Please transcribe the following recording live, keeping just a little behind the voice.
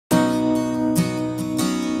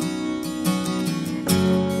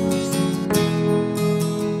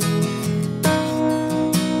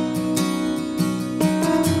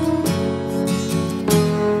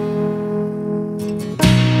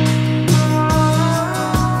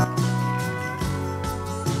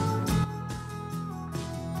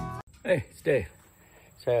It's Dave.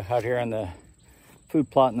 So out here on the food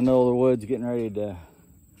plot in the middle of the woods, getting ready to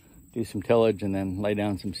do some tillage and then lay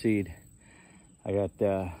down some seed. I got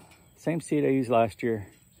the same seed I used last year,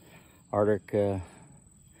 Artic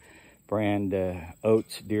brand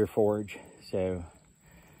oats deer forage. So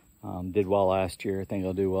did well last year. I think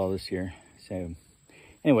I'll do well this year. So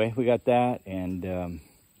anyway, we got that, and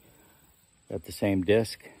got the same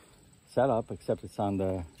disc setup, except it's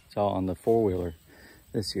all on the four-wheeler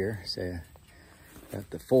this year. So got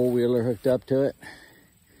the four-wheeler hooked up to it.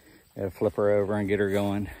 Got to flip her over and get her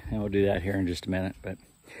going, and we'll do that here in just a minute. But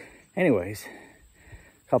anyways,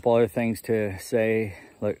 a couple other things to say.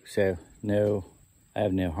 Look, so I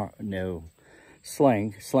have no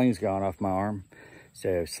sling. Sling's gone off my arm.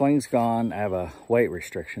 So sling's gone. I have a weight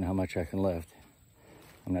restriction, how much I can lift.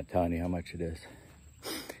 I'm not telling you how much it is,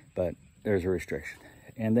 but there's a restriction.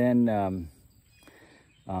 And then,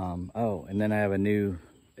 and then I have a new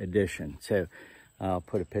addition. So I'll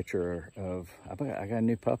put a picture of, I got a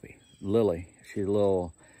new puppy, Lillie. She's a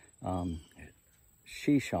little Shishan,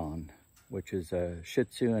 which is a Shih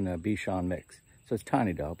Tzu and a Bichon mix. So it's a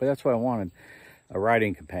tiny dog, but that's what I wanted, a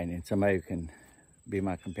riding companion, somebody who can be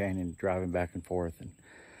my companion, driving back and forth and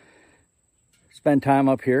spend time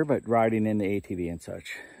up here, but riding in the ATV and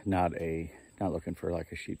such. Not looking for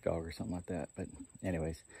like a sheepdog or something like that. But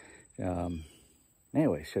anyways,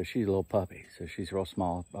 so she's a little puppy. So she's real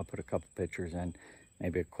small. I'll put a couple pictures in,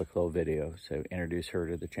 maybe a quick little video. So introduce her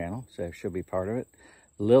to the channel. So she'll be part of it.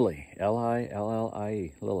 Lillie,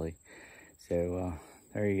 L-I-L-L-I-E, Lillie. So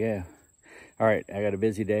there you go. All right, I got a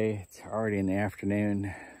busy day. It's already in the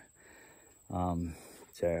afternoon.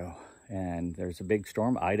 And there's a big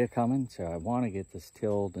storm, Ida, coming. So I want to get this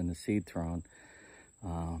tilled and the seed thrown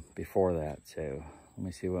before that. So let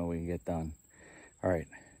me see when we can get done. All right,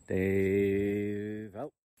 Dave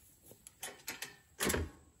out.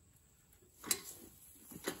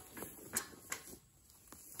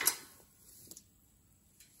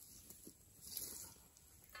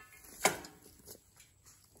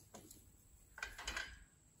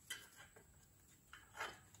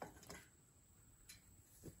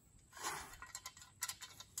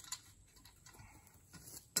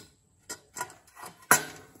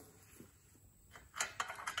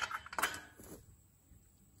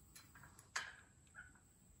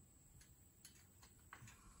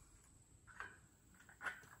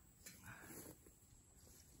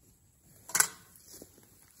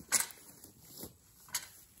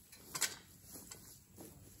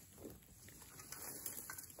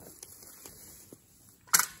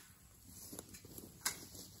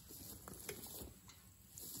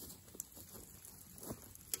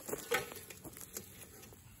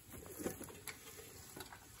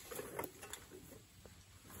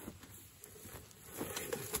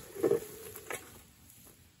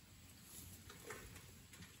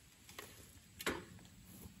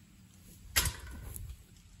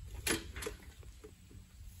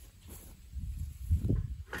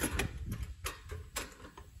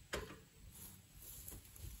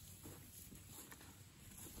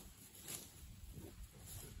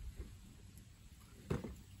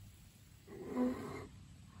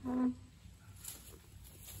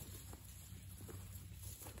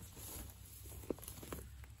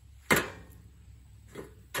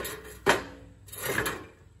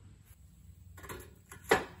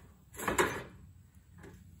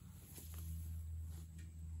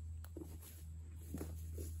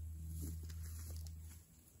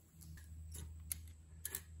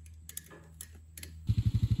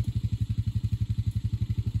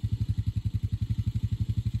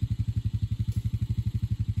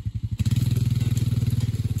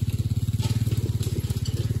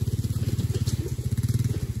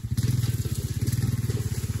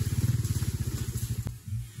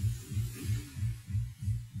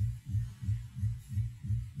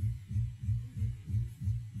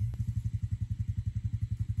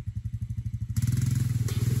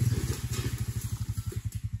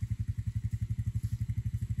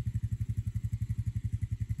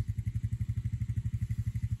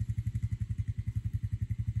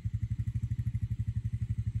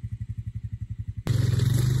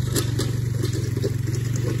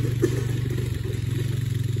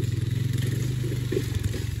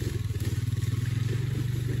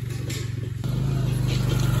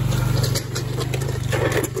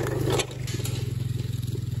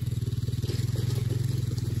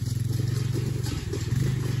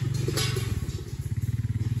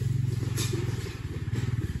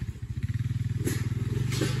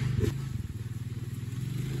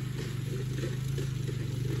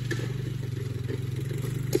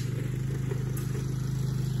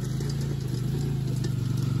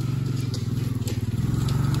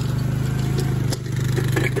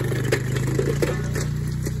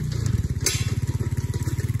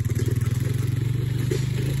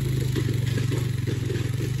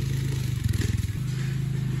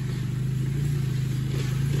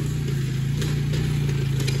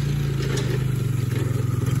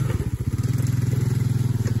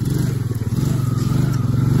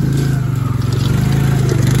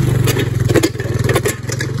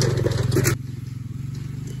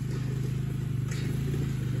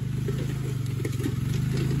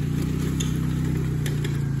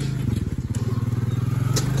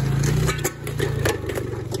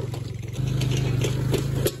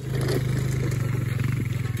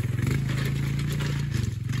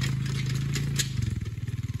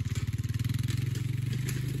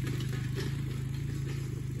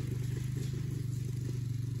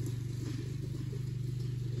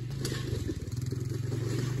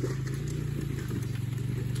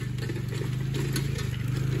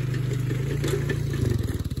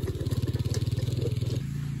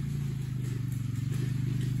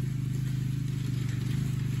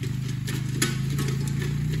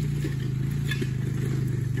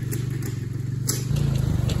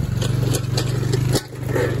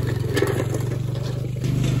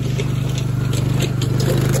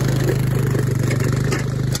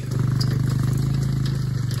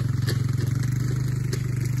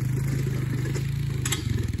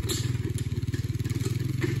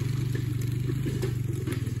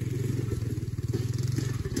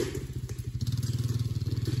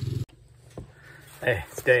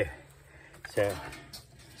 it's Dave. So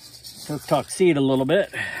let's talk seed a little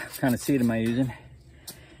bit. What kind of seed am I using?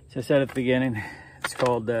 So I said at the beginning, it's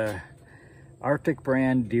called Artic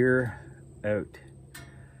brand deer oat.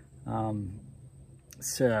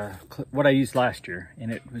 It's what I used last year,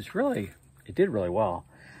 and it did really well.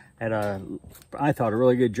 Had I thought a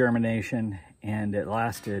really good germination, and it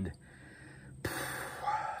lasted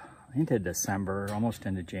into December, almost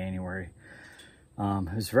into January.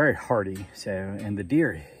 It was very hardy, and the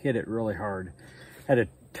deer hit it really hard. Had a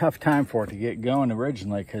tough time for it to get going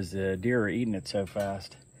originally because the deer are eating it so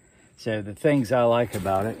fast. So the things I like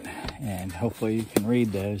about it, and hopefully you can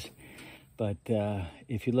read those, but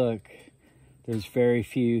if you look, there's very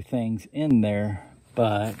few things in there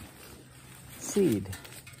but seed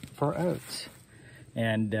for oats,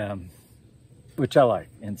 and which I like.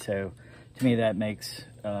 And so to me that makes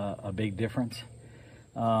a big difference.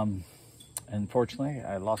 Unfortunately,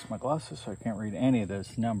 I lost my glasses, so I can't read any of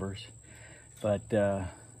those numbers. But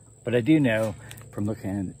I do know from looking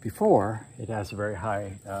at it before, it has a very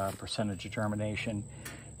high percentage of germination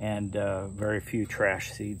and very few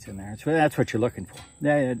trash seeds in there. So that's what you're looking for.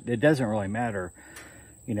 It doesn't really matter,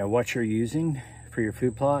 you know, what you're using for your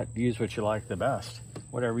food plot. Use what you like the best,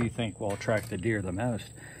 whatever you think will attract the deer the most.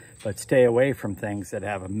 But stay away from things that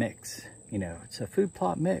have a mix. You know, it's a food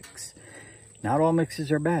plot mix. Not all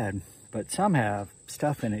mixes are bad, but some have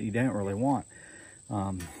stuff in it you don't really want.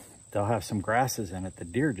 They'll have some grasses in it the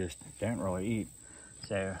deer just don't really eat.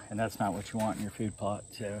 So, and that's not what you want in your food plot.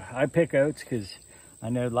 So I pick oats because I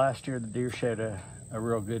know last year the deer showed a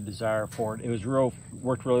real good desire for it. It was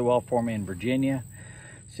worked really well for me in Virginia.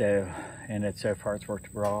 So, and so far it's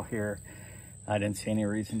worked well here. I didn't see any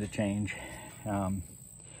reason to change.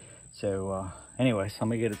 Anyways, let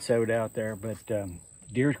me get it sowed out there. But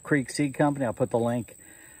Deer Creek Seed Company, I'll put the link.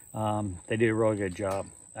 They do a really good job.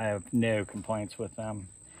 I have no complaints with them.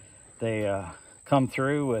 They come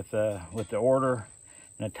through with the order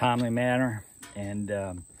in a timely manner, and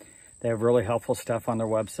they have really helpful stuff on their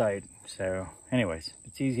website. So anyways,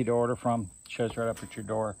 it's easy to order from. It shows right up at your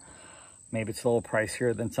door. Maybe it's a little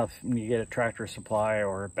pricier than something you get at Tractor Supply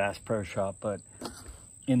or Bass Pro Shop, but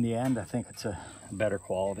in the end, I think it's a better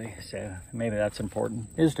quality. So maybe that's important.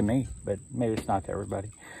 It is to me, but maybe it's not to everybody.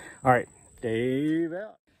 All right, Dave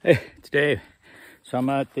out. Hey, it's Dave. So I'm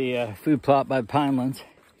at the food plot by Pinelands.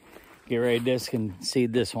 Get ready to disc and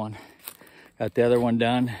seed this one. Got the other one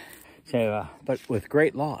done. So, but with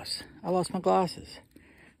great loss. I lost my glasses.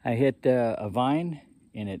 I hit a vine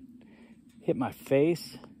and it hit my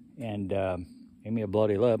face and gave me a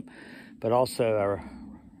bloody lip. But also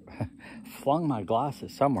I flung my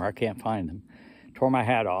glasses somewhere. I can't find them. Tore my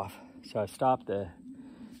hat off. So I stopped the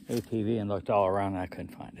ATV and looked all around and I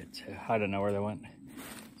couldn't find it. So I don't know where they went.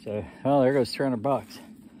 So, well, there goes $300.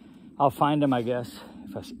 I'll find them, I guess,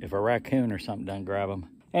 if a raccoon or something doesn't grab them.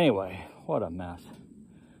 Anyway, what a mess.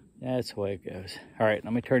 That's the way it goes. All right,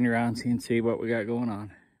 let me turn you around so you can see what we got going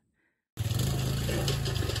on.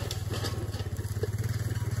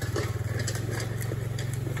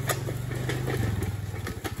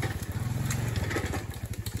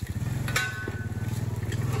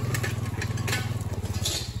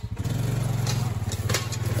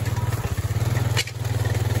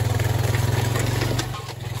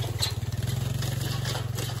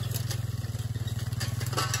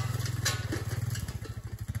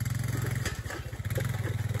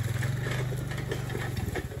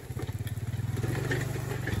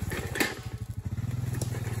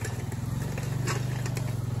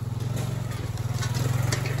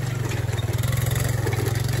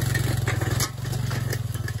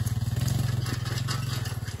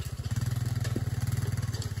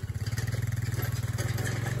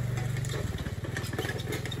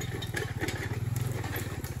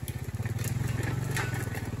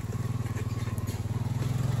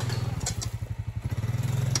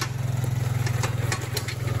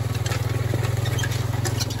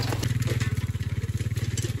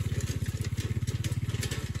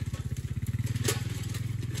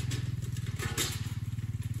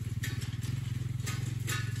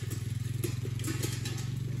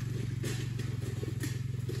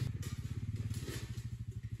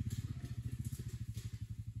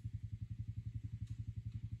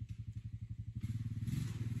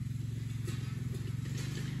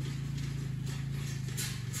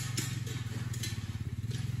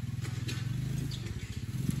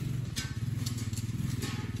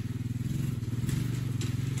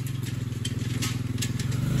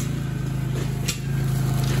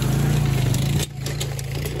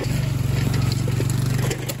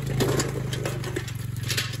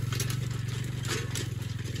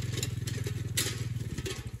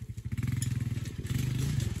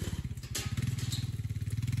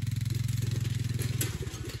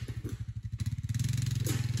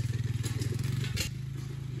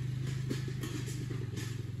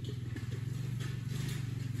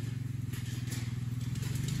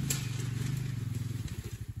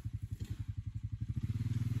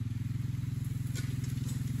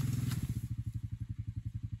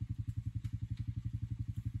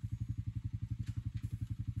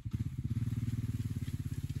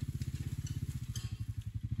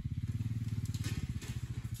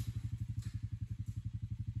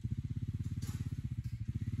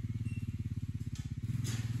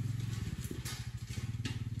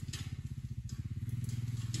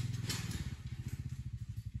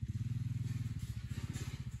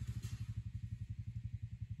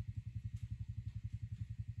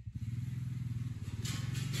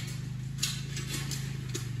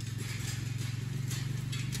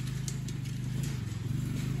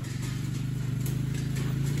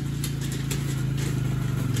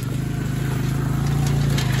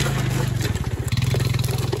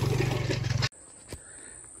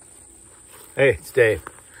 Hey, it's Dave.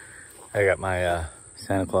 I got my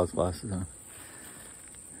Santa Claus glasses on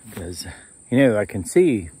because, you know, I can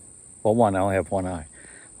see, well, one, I only have one eye.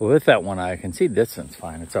 But with that one eye, I can see distance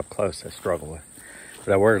fine. It's up close I struggle with.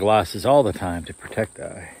 But I wear glasses all the time to protect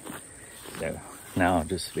the eye. So now I'll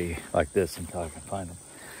just be like this until I can find them.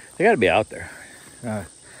 They got to be out there.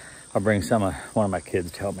 I'll bring one of my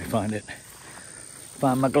kids to help me find it.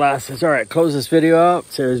 Find my glasses. All right, close this video out.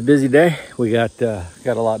 So it was a busy day. We got a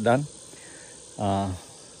lot done.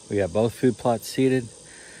 We got both food plots seeded.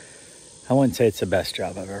 I wouldn't say it's the best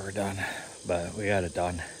job I've ever done, but we got it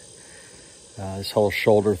done. This whole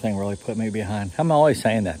shoulder thing really put me behind. I'm always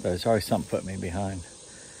saying that, but there's always something put me behind.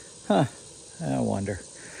 Huh, I wonder.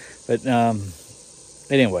 But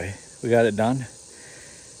anyway, we got it done.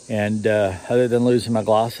 And other than losing my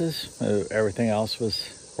glasses, everything else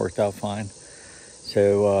worked out fine.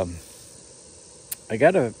 So I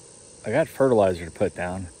got fertilizer to put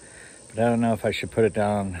down, but I don't know if I should put it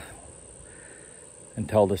down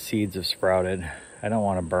until the seeds have sprouted. I don't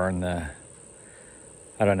want to burn I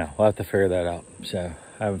don't know. We'll have to figure that out. So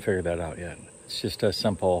I haven't figured that out yet. It's just a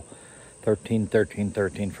simple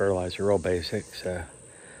 13-13-13 fertilizer, real basic. So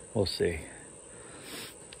we'll see.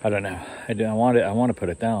 I don't know. I want to put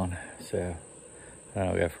it down. So I don't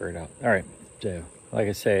know. We got to figure it out. All right. So like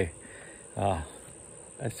I say, I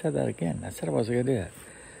said that again. I said I wasn't going to do that.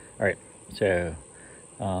 All right. So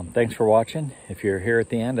thanks for watching. If you're here at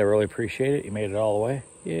the end, I really appreciate it. You made it all the way.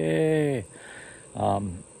 Yay.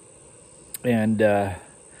 And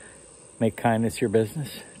make kindness your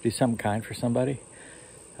business. Do something kind for somebody.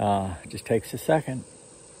 It just takes a second.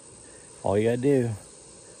 All you got to do.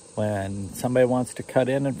 When somebody wants to cut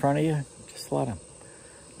in front of you, just let them.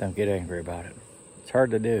 Don't get angry about it. It's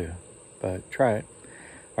hard to do, but try it.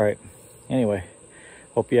 All right. Anyway,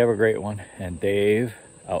 hope you have a great one. And Dave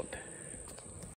out.